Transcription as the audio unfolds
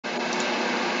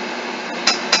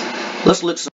Let's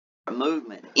look at some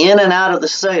movement in and out of the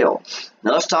cell.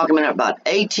 Now let's talk a minute about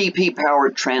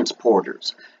ATP-powered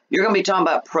transporters. You're going to be talking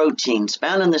about proteins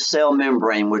found in the cell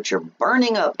membrane which are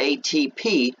burning up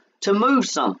ATP to move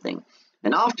something.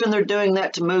 And often they're doing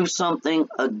that to move something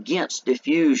against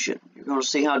diffusion. You're going to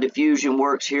see how diffusion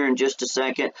works here in just a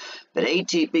second. But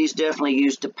ATP is definitely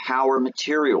used to power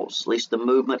materials, at least the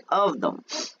movement of them.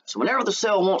 So whenever the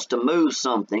cell wants to move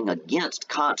something against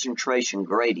concentration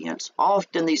gradients,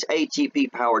 often these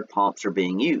ATP-powered pumps are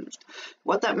being used.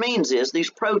 What that means is these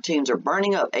proteins are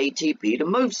burning up ATP to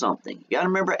move something. You got to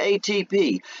remember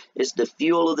ATP is the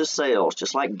fuel of the cells,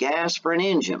 just like gas for an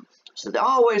engine. So they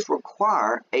always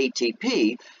require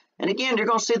ATP, and again, you're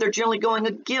going to see they're generally going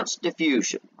against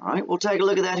diffusion. All right, we'll take a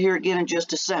look at that here again in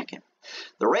just a second.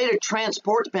 The rate of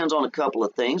transport depends on a couple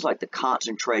of things, like the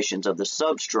concentrations of the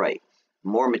substrate. The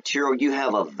more material you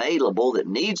have available that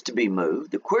needs to be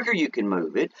moved, the quicker you can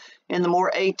move it, and the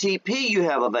more ATP you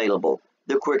have available,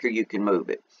 the quicker you can move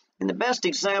it. And the best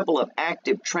example of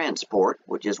active transport,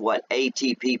 which is what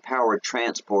ATP-powered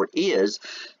transport is,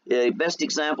 the best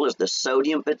example is the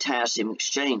sodium-potassium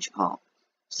exchange pump.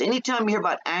 So anytime you hear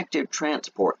about active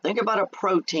transport, think about a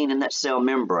protein in that cell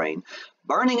membrane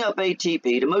burning up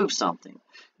ATP to move something.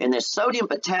 And this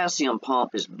sodium-potassium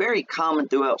pump is very common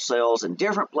throughout cells in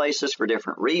different places for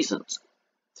different reasons.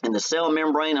 In the cell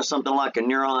membrane of something like a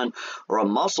neuron or a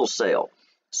muscle cell,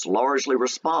 it's largely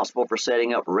responsible for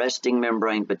setting up resting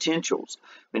membrane potentials.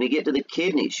 When you get to the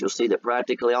kidneys, you'll see that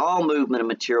practically all movement of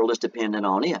material is dependent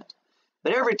on it.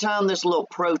 But every time this little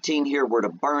protein here were to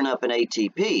burn up an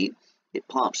ATP, it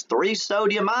pumps 3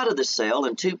 sodium out of the cell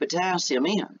and 2 potassium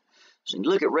in. So you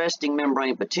look at resting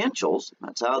membrane potentials,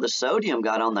 that's how the sodium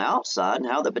got on the outside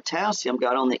and how the potassium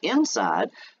got on the inside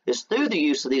is through the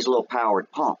use of these little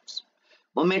powered pumps.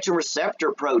 We'll mention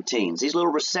receptor proteins. These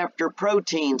little receptor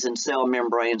proteins in cell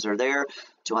membranes are there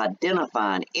to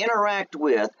identify and interact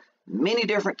with many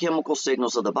different chemical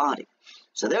signals of the body.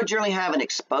 So they'll generally have an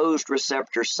exposed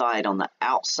receptor site on the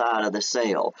outside of the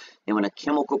cell. And when a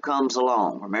chemical comes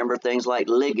along, remember things like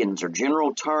ligands are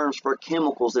general terms for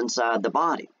chemicals inside the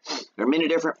body. There are many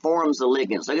different forms of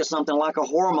ligands. Look at something like a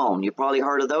hormone. You've probably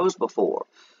heard of those before.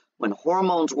 When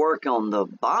hormones work on the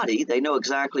body, they know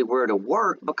exactly where to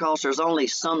work because there's only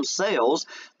some cells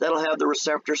that'll have the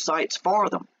receptor sites for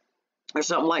them. There's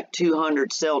something like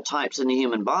 200 cell types in the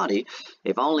human body.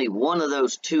 If only one of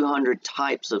those 200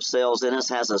 types of cells in us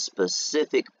has a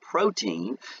specific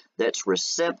protein that's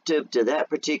receptive to that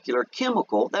particular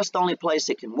chemical, that's the only place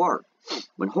it can work.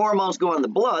 When hormones go in the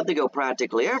blood, they go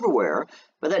practically everywhere,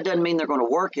 but that doesn't mean they're going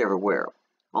to work everywhere.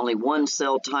 Only one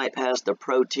cell type has the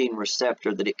protein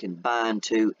receptor that it can bind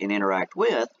to and interact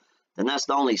with, then that's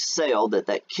the only cell that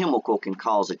that chemical can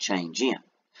cause a change in.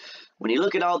 When you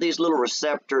look at all these little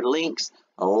receptor links,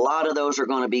 a lot of those are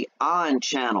going to be ion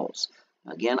channels.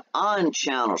 Again, ion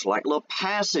channels like little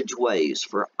passageways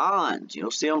for ions.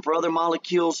 You'll see them for other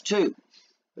molecules too.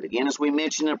 But again, as we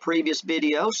mentioned in a previous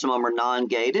video, some of them are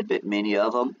non-gated, but many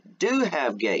of them do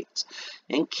have gates.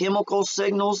 And chemical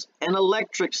signals and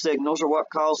electric signals are what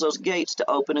cause those gates to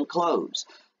open and close.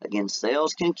 Again,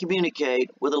 cells can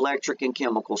communicate with electric and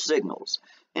chemical signals.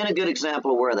 And a good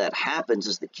example of where that happens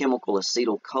is the chemical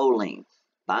acetylcholine,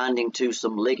 binding to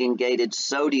some ligand-gated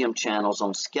sodium channels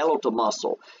on skeletal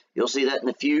muscle. You'll see that in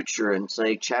the future in,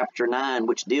 say, Chapter 9,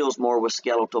 which deals more with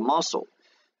skeletal muscle.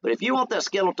 But if you want that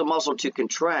skeletal muscle to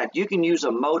contract, you can use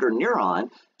a motor neuron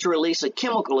to release a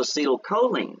chemical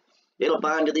acetylcholine. It'll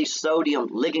bind to these sodium,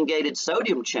 ligand-gated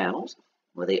sodium channels.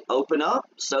 When they open up,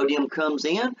 sodium comes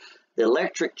in, the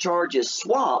electric charges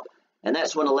swap, and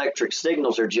that's when electric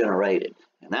signals are generated.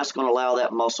 And that's going to allow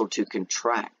that muscle to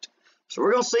contract. So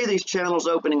we're going to see these channels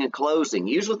opening and closing.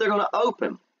 Usually they're going to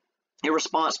open in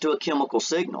response to a chemical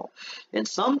signal. And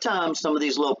sometimes some of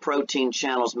these little protein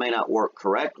channels may not work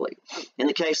correctly. In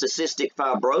the case of cystic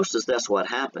fibrosis, that's what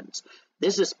happens.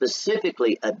 This is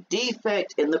specifically a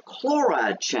defect in the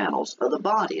chloride channels of the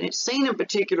body. And it's seen in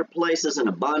particular places in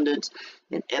abundance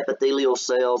in epithelial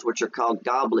cells, which are called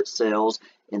goblet cells,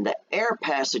 in the air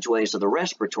passageways of the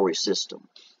respiratory system.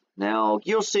 Now,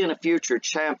 you'll see in a future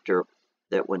chapter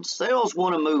that when cells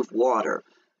want to move water,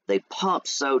 they pump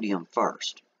sodium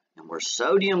first. And where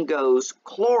sodium goes,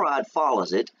 chloride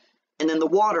follows it, and then the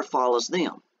water follows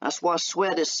them. That's why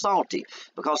sweat is salty,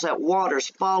 because that water is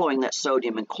following that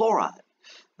sodium and chloride.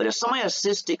 But if somebody has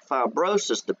cystic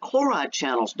fibrosis, the chloride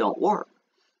channels don't work.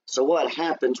 So what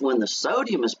happens when the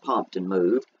sodium is pumped and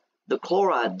moved, the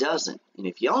chloride doesn't. And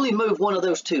if you only move one of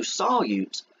those two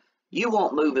solutes, you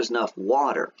won't move enough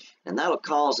water. And that'll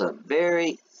cause a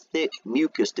very thick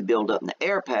mucus to build up in the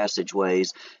air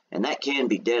passageways, and that can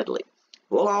be deadly.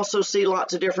 We'll also see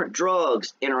lots of different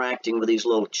drugs interacting with these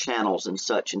little channels and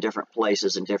such in different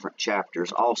places in different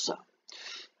chapters also.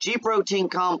 G-protein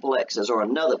complexes are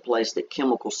another place that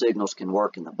chemical signals can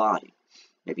work in the body.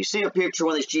 If you see a picture of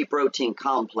one of these G-protein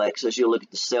complexes, you'll look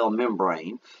at the cell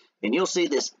membrane, and you'll see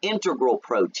this integral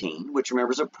protein, which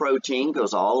remember is a protein,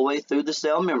 goes all the way through the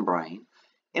cell membrane,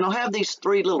 and it'll have these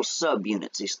three little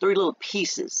subunits, these three little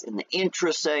pieces in the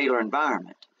intracellular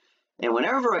environment. And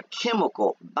whenever a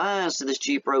chemical binds to this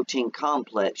G-protein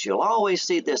complex, you'll always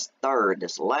see this third,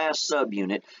 this last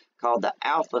subunit, called the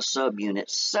alpha subunit,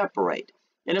 separate.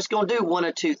 And it's going to do one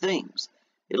of two things.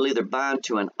 It'll either bind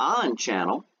to an ion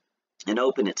channel and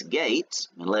open its gates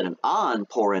and let an ion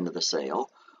pour into the cell,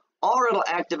 or it'll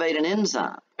activate an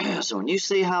enzyme. So when you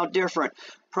see how different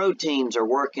proteins are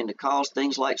working to cause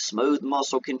things like smooth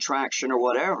muscle contraction or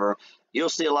whatever, you'll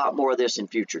see a lot more of this in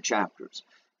future chapters.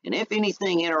 And if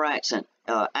anything interacts and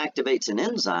activates an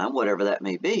enzyme, whatever that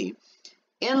may be,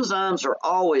 enzymes are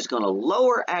always going to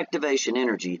lower activation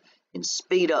energy and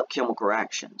speed up chemical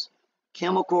reactions.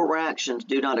 Chemical reactions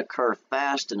do not occur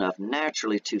fast enough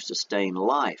naturally to sustain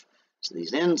life. So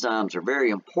these enzymes are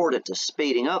very important to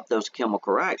speeding up those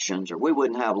chemical reactions, or we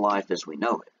wouldn't have life as we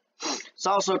know it. Let's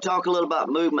also talk a little about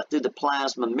movement through the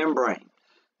plasma membrane.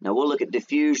 Now we'll look at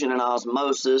diffusion and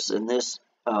osmosis in this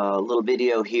little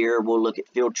video here. We'll look at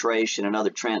filtration and other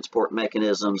transport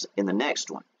mechanisms in the next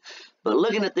one. But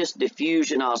looking at this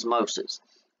diffusion osmosis,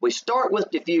 we start with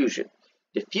diffusion.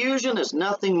 Diffusion is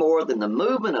nothing more than the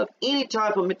movement of any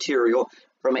type of material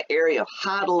from an area of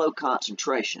high to low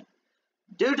concentration.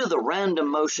 Due to the random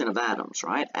motion of atoms,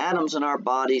 right? Atoms in our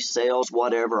body, cells,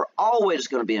 whatever, are always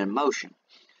going to be in motion.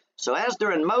 So as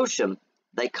they're in motion,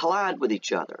 they collide with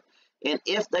each other. And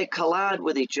if they collide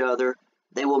with each other,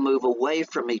 they will move away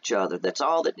from each other. That's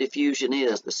all that diffusion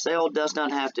is. The cell does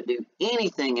not have to do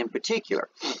anything in particular.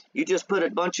 You just put a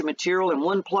bunch of material in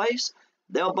one place,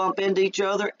 they'll bump into each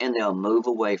other, and they'll move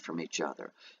away from each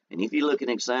other. And if you look at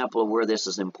an example of where this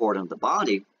is important in the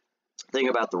body, think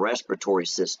about the respiratory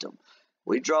system.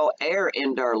 We draw air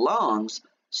into our lungs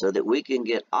so that we can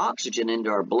get oxygen into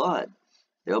our blood.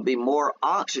 There'll be more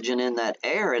oxygen in that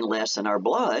air and less in our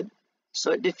blood,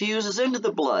 so it diffuses into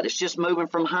the blood. It's just moving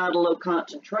from high to low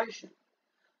concentration.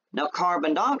 Now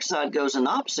carbon dioxide goes in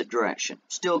the opposite direction,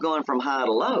 still going from high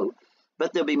to low,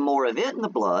 but there'll be more of it in the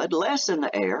blood, less in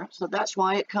the air, so that's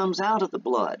why it comes out of the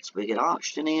blood. So we get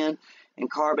oxygen in and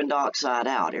carbon dioxide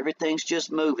out. Everything's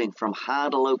just moving from high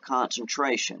to low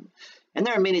concentration. And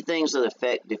there are many things that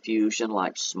affect diffusion,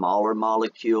 like smaller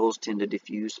molecules tend to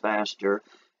diffuse faster.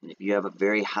 And if you have a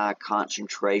very high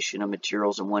concentration of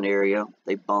materials in one area,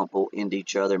 they bump into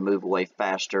each other, move away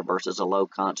faster versus a low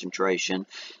concentration.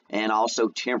 And also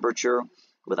temperature.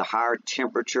 With a higher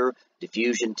temperature,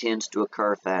 diffusion tends to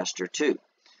occur faster too.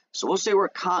 So we'll see where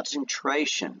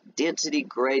concentration, density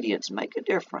gradients make a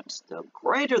difference. The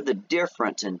greater the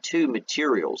difference in two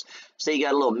materials, say you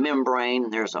got a little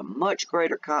membrane, there's a much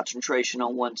greater concentration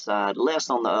on one side, less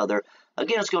on the other.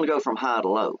 Again, it's going to go from high to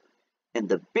low. And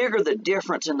the bigger the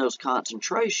difference in those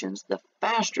concentrations, the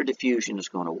faster diffusion is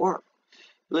going to work.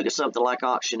 Look at something like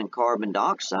oxygen and carbon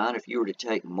dioxide. If you were to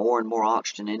take more and more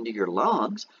oxygen into your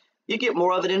lungs, you get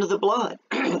more of it into the blood.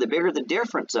 The bigger the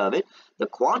difference of it, the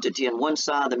quantity on one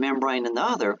side of the membrane and the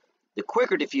other, the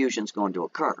quicker diffusion is going to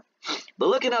occur. But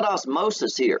looking at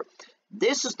osmosis here,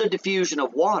 this is the diffusion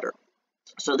of water.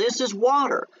 So this is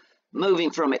water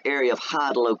moving from an area of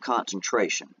high to low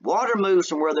concentration. Water moves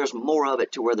from where there's more of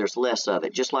it to where there's less of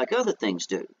it, just like other things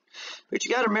do. But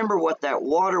you got to remember what that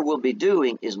water will be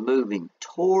doing is moving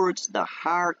towards the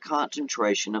higher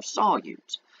concentration of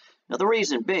solutes. Now the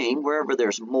reason being, wherever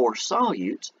there's more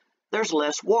solutes, there's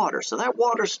less water. So that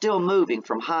water is still moving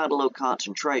from high to low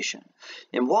concentration.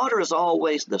 And water is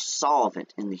always the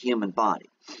solvent in the human body.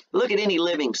 Look at any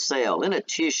living cell, in a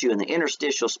tissue, in the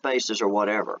interstitial spaces or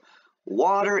whatever.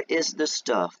 Water is the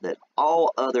stuff that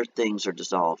all other things are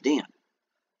dissolved in.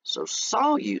 So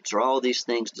solutes are all these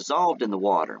things dissolved in the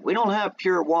water. We don't have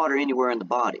pure water anywhere in the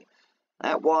body.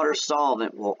 That water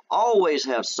solvent will always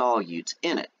have solutes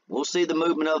in it. We'll see the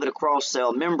movement of it across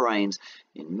cell membranes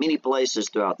in many places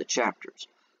throughout the chapters.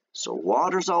 So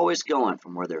water's always going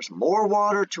from where there's more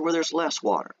water to where there's less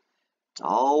water. It's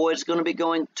always going to be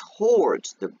going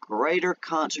towards the greater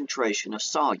concentration of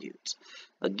solutes.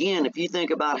 Again, if you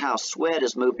think about how sweat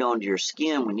is moved onto your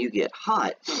skin when you get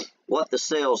hot, what the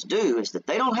cells do is that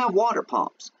they don't have water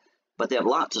pumps, but they have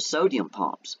lots of sodium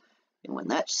pumps. And when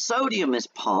that sodium is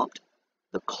pumped,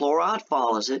 the chloride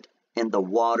follows it, and the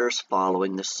water's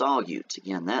following the solutes.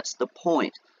 Again, that's the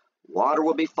point. Water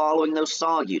will be following those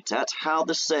solutes. That's how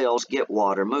the cells get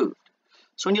water moved.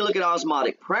 So when you look at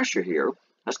osmotic pressure here,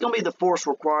 that's going to be the force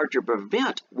required to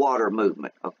prevent water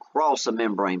movement across a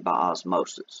membrane by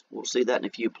osmosis. We'll see that in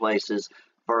a few places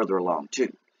further along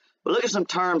too. But look at some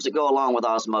terms that go along with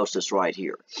osmosis right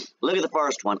here. Look at the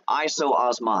first one,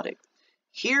 isoosmotic.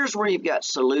 Here's where you've got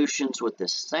solutions with the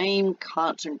same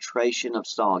concentration of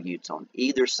solutes on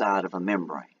either side of a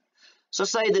membrane. So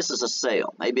say this is a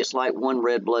cell. Maybe it's like one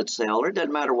red blood cell, or it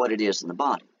doesn't matter what it is in the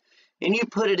body. And you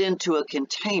put it into a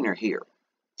container here.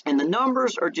 And the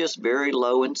numbers are just very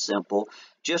low and simple,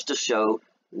 just to show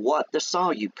what the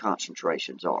solute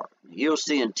concentrations are. You'll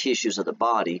see in tissues of the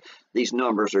body, these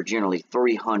numbers are generally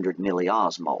 300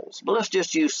 milliosmoles. But let's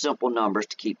just use simple numbers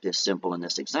to keep this simple in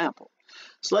this example.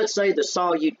 So let's say the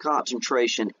solute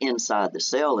concentration inside the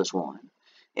cell is 1,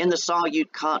 and the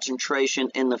solute concentration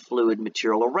in the fluid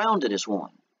material around it is 1.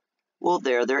 Well,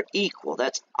 there they're equal.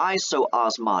 That's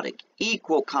isoosmotic,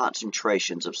 equal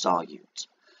concentrations of solutes.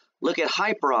 Look at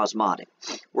hyperosmotic,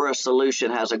 where a solution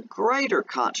has a greater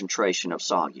concentration of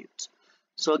solutes.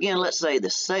 So again, let's say the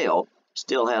cell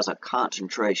still has a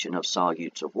concentration of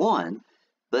solutes of 1,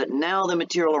 but now the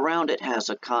material around it has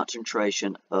a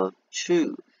concentration of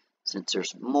 2. Since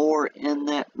there's more in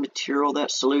that material,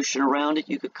 that solution around it,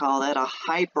 you could call that a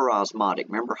hyperosmotic.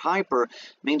 Remember, hyper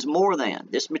means more than.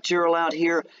 This material out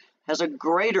here has a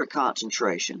greater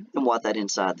concentration than what that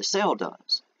inside the cell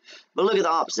does. But look at the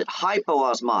opposite,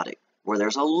 hypoosmotic, where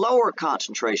there's a lower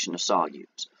concentration of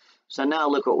solutes. So now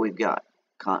look what we've got.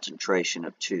 Concentration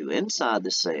of 2 inside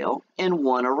the cell and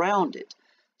 1 around it.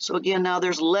 So again, now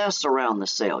there's less around the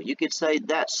cell. You could say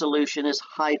that solution is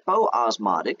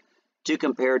hypoosmotic to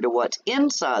compared to what's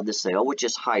inside the cell, which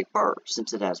is hyper,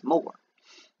 since it has more.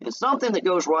 And something that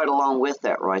goes right along with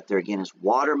that right there again is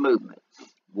water movement.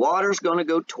 Water's going to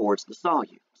go towards the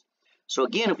solutes. So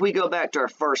again, if we go back to our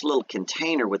first little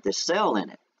container with this cell in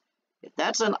it, if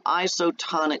that's an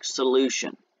isotonic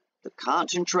solution, the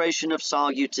concentration of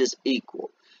solutes is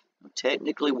equal.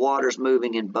 Technically, water's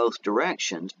moving in both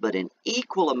directions, but in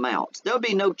equal amounts. There'll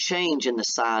be no change in the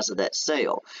size of that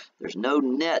cell. There's no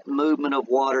net movement of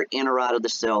water in or out of the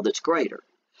cell that's greater.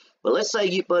 But let's say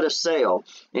you put a cell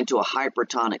into a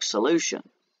hypertonic solution.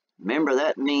 Remember,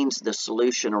 that means the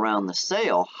solution around the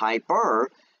cell, hyper,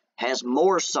 has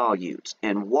more solutes,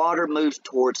 and water moves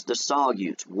towards the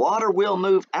solutes. Water will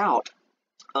move out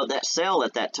of that cell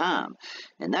at that time,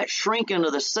 and that shrinking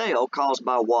of the cell caused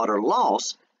by water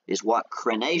loss is what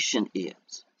crenation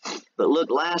is. But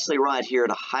look lastly right here at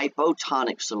a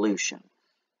hypotonic solution.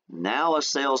 Now a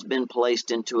cell's been placed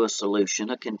into a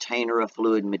solution, a container of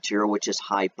fluid material which is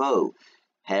hypo,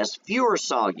 has fewer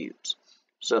solutes.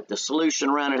 So if the solution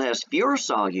around it has fewer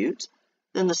solutes,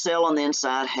 then the cell on the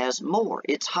inside has more.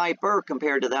 It's hyper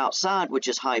compared to the outside, which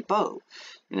is hypo.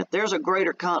 And if there's a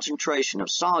greater concentration of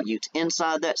solutes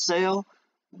inside that cell,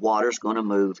 water's going to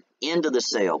move into the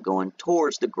cell, going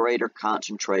towards the greater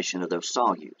concentration of those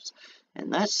solutes.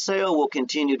 And that cell will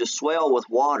continue to swell with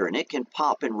water, and it can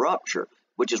pop and rupture,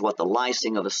 which is what the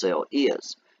lysing of a cell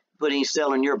is. Put any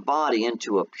cell in your body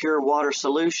into a pure water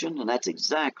solution, and that's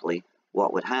exactly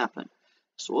what would happen.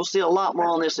 So we'll see a lot more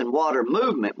on this in water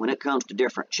movement when it comes to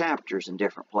different chapters in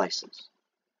different places.